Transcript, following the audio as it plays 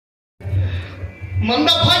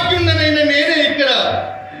మందభాగ్యుండనైన నేనే ఇక్కడ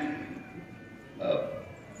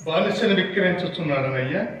బానిసను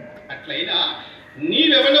విక్రయించుచున్నాడనయ్యా. అట్లయినా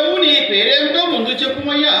నీవెవడవు, నీ పేరేమిటో ముందు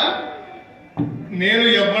చెప్పుమయ్యా. నేను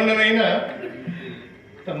ఎవ్వండనైనా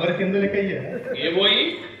తమరికిందులకయ్యా. ఏమోయి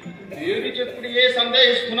ఏది చెప్పుడు ఏ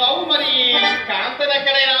సందేహిస్తున్నావు? మరి కాంతను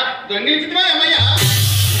ఎక్కడైనా దొంగిలించుతున్నా ఏమయ్యా?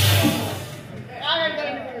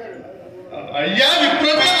 అయ్యా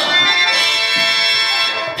విప్రోత్తమ,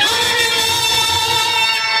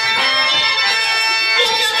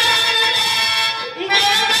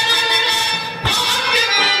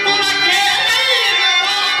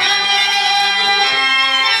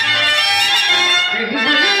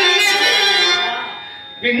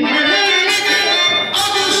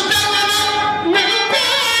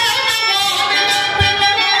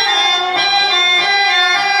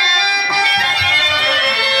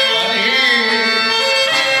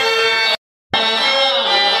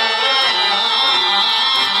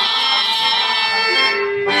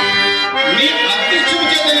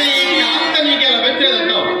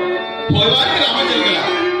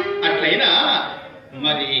 అట్లయినా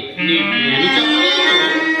మరి నీ పేరు చెప్పలేదు.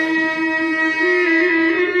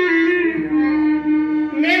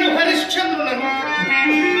 నేను హరిశ్చంద్రునను.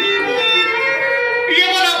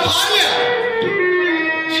 ఎవర భార్య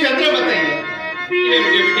చంద్రమతయ్య.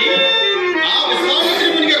 ఏమిటి ఆ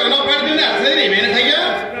విశ్వామిత్రునికి రుణం పడుతుంది అసలే నీవేనయ్యా?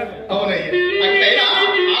 అవునయ్య. అట్లయినా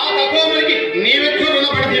ఆ తపోమునికి నీవెట్లు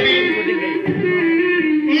రుణపడితేవి?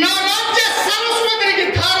 నా రాజ్య సరస్వతికి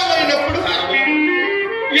ధారమైనప్పుడు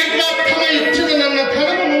యజ్ఞార్థమై ఇచ్చినన్న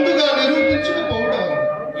ధనము ముందుగా నిరూపించకపోవడం.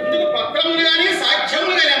 ఇందుకు పత్రములు గాని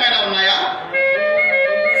సాక్ష్యములు గాని ఏమైనా ఉన్నాయా?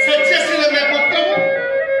 సత్యశీలమే పత్రము,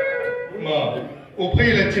 మా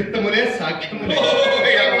ఉభయుల చిత్తములే సాక్ష్యములే.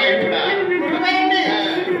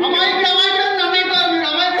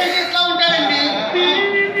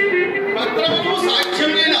 పత్రములు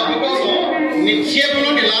సాక్ష్యం లేని అప్పు కోసం నిక్షేపంలో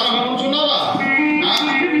నిలారముంచున్నావా?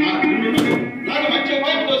 నాకు మంచి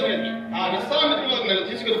ఉపాయం తోచినది. ఆ విశ్వామిత్రులకు నేను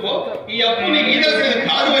తీసుకునిపో. ఈ అప్పు నీకు ఈదలసినది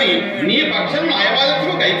కాదు అని నీ పక్షం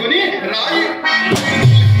న్యాయవాదకులు కైకొని రాయి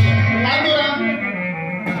నాతో రా.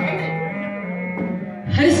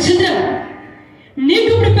 హరిశ్చంద్ర, నీకు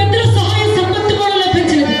ఇప్పుడు పెద్దల సహాయ సంపత్తి కూడా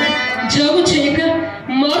లభించినది. జాగు చేయక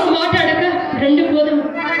మారు మాట్లాడక రెండు పోదము.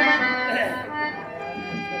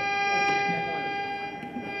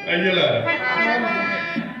 అయ్యలా,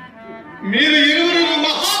 మీరు ఇరువురు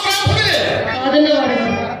మహాప్రభులే కాదన్నవాడు.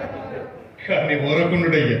 కానీ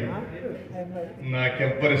ఓరకుండుడయ్యా,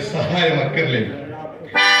 నాకెవ్వరి సహాయం అక్కర్లేదు.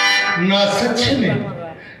 నా సత్యమే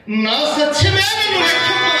నన్ను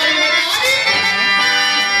రక్షింపవలెను కానీ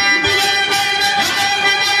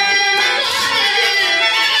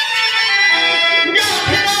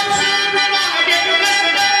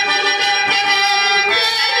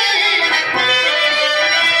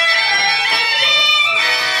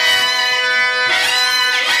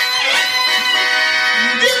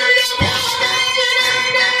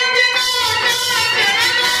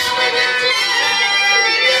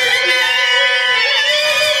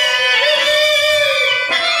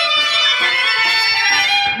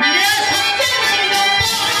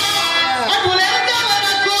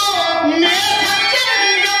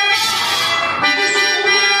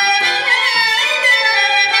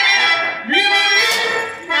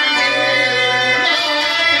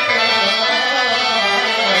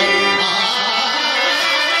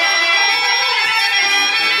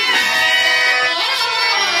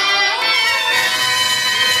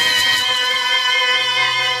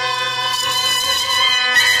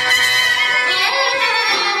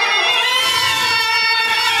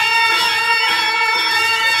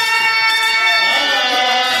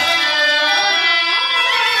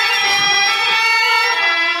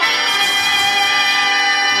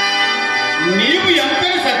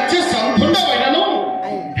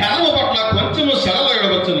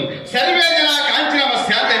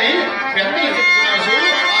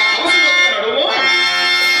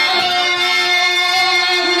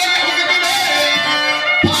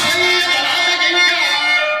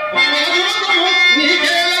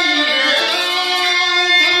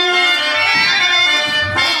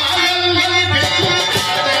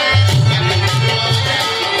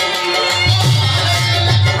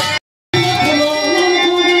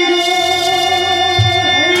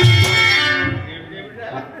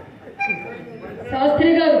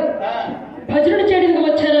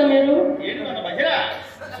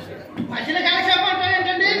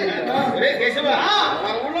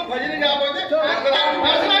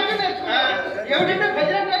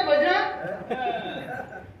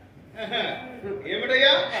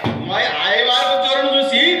ఏమిటయ్యా మా ఆయవారి ఉద్యోగం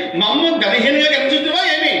చూసి మమ్మ గణహీనంగా కనిపిస్తున్నావా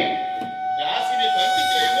ఏమి? రాసిని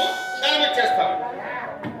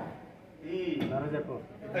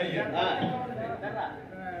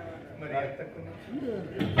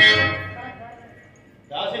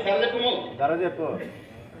దాసి ధర చెప్పుము. ధర చెప్పు.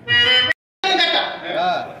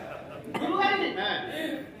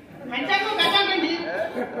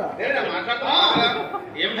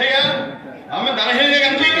 ఏం భయ్యా ఆమె ధనహీన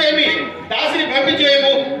కనిపించేమి దాసిని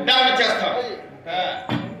పంపించేమో దాన్ని చేస్తాం.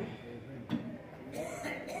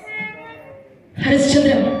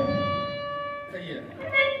 హరిశ్చంద్ర,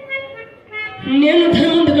 నేను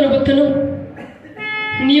ధనవంతు కనబోతును.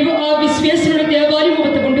 నీవు ఆ విశ్వేశ్వరుని దేవాలయం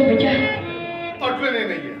వద్ద ఉండబోయా.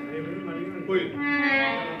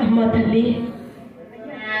 అమ్మా తల్లి,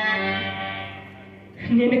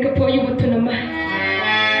 నేనక పోయి వస్తున్నమ్మా.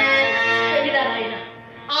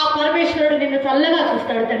 ఆ పరమేశ్వరుడు నిన్ను చల్లగా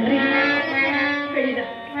చూస్తాడు తండ్రి. వెళ్ళిదా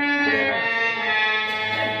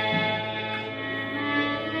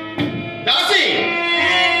దాసి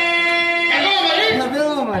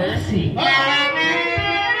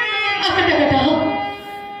అక్కడ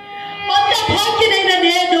అంత భాగ్యుడైన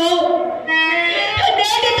నేను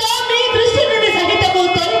నేటితో మీ దృష్టి నుండి సహితము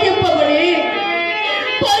తొలగింపబడి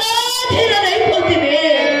పరాధీనైపోతుంది.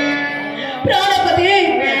 ప్రాణపతి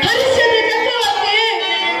హరిశ్చంద్ర చక్రవర్తి,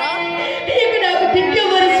 ఇక నాకు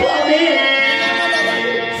దిక్కెవరు స్వామి?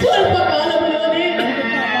 స్వల్ప కాలములోనే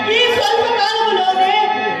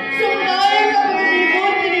సుఖదాయకము నీ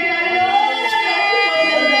మూర్తిని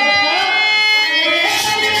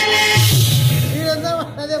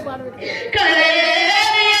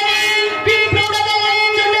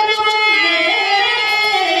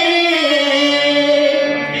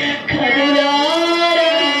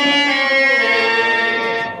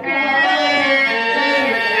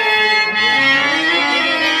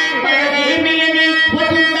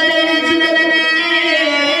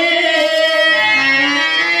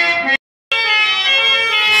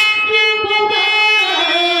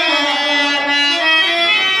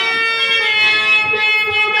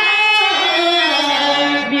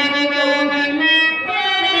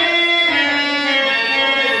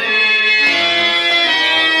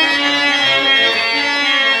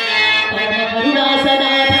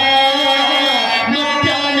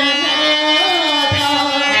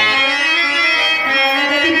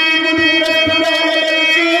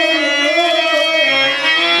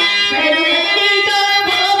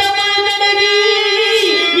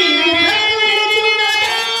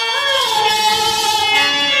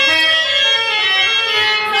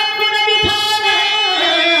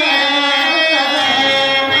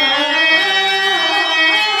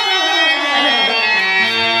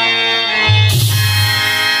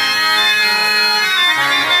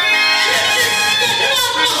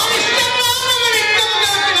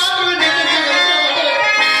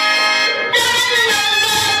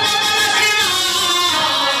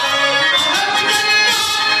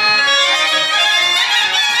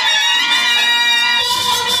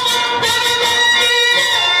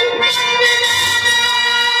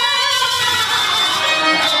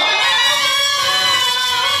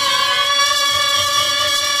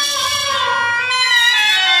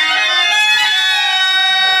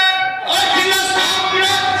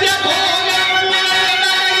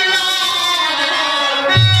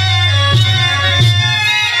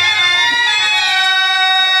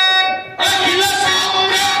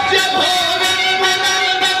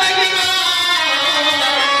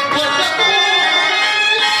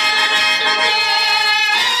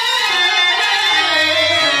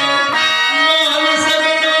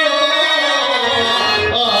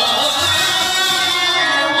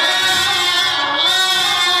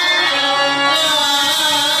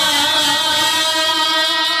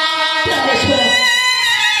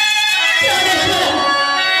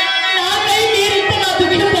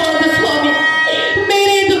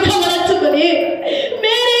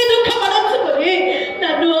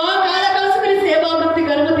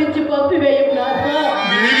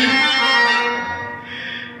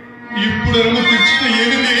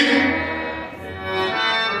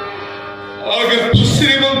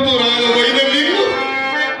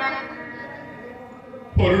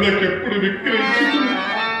పరులకెప్పుడు విక్రయించుతుంది.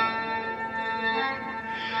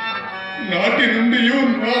 నాటి నుండి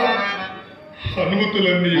నా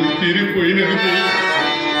అనుమతులన్నీ తీరిపోయినవి,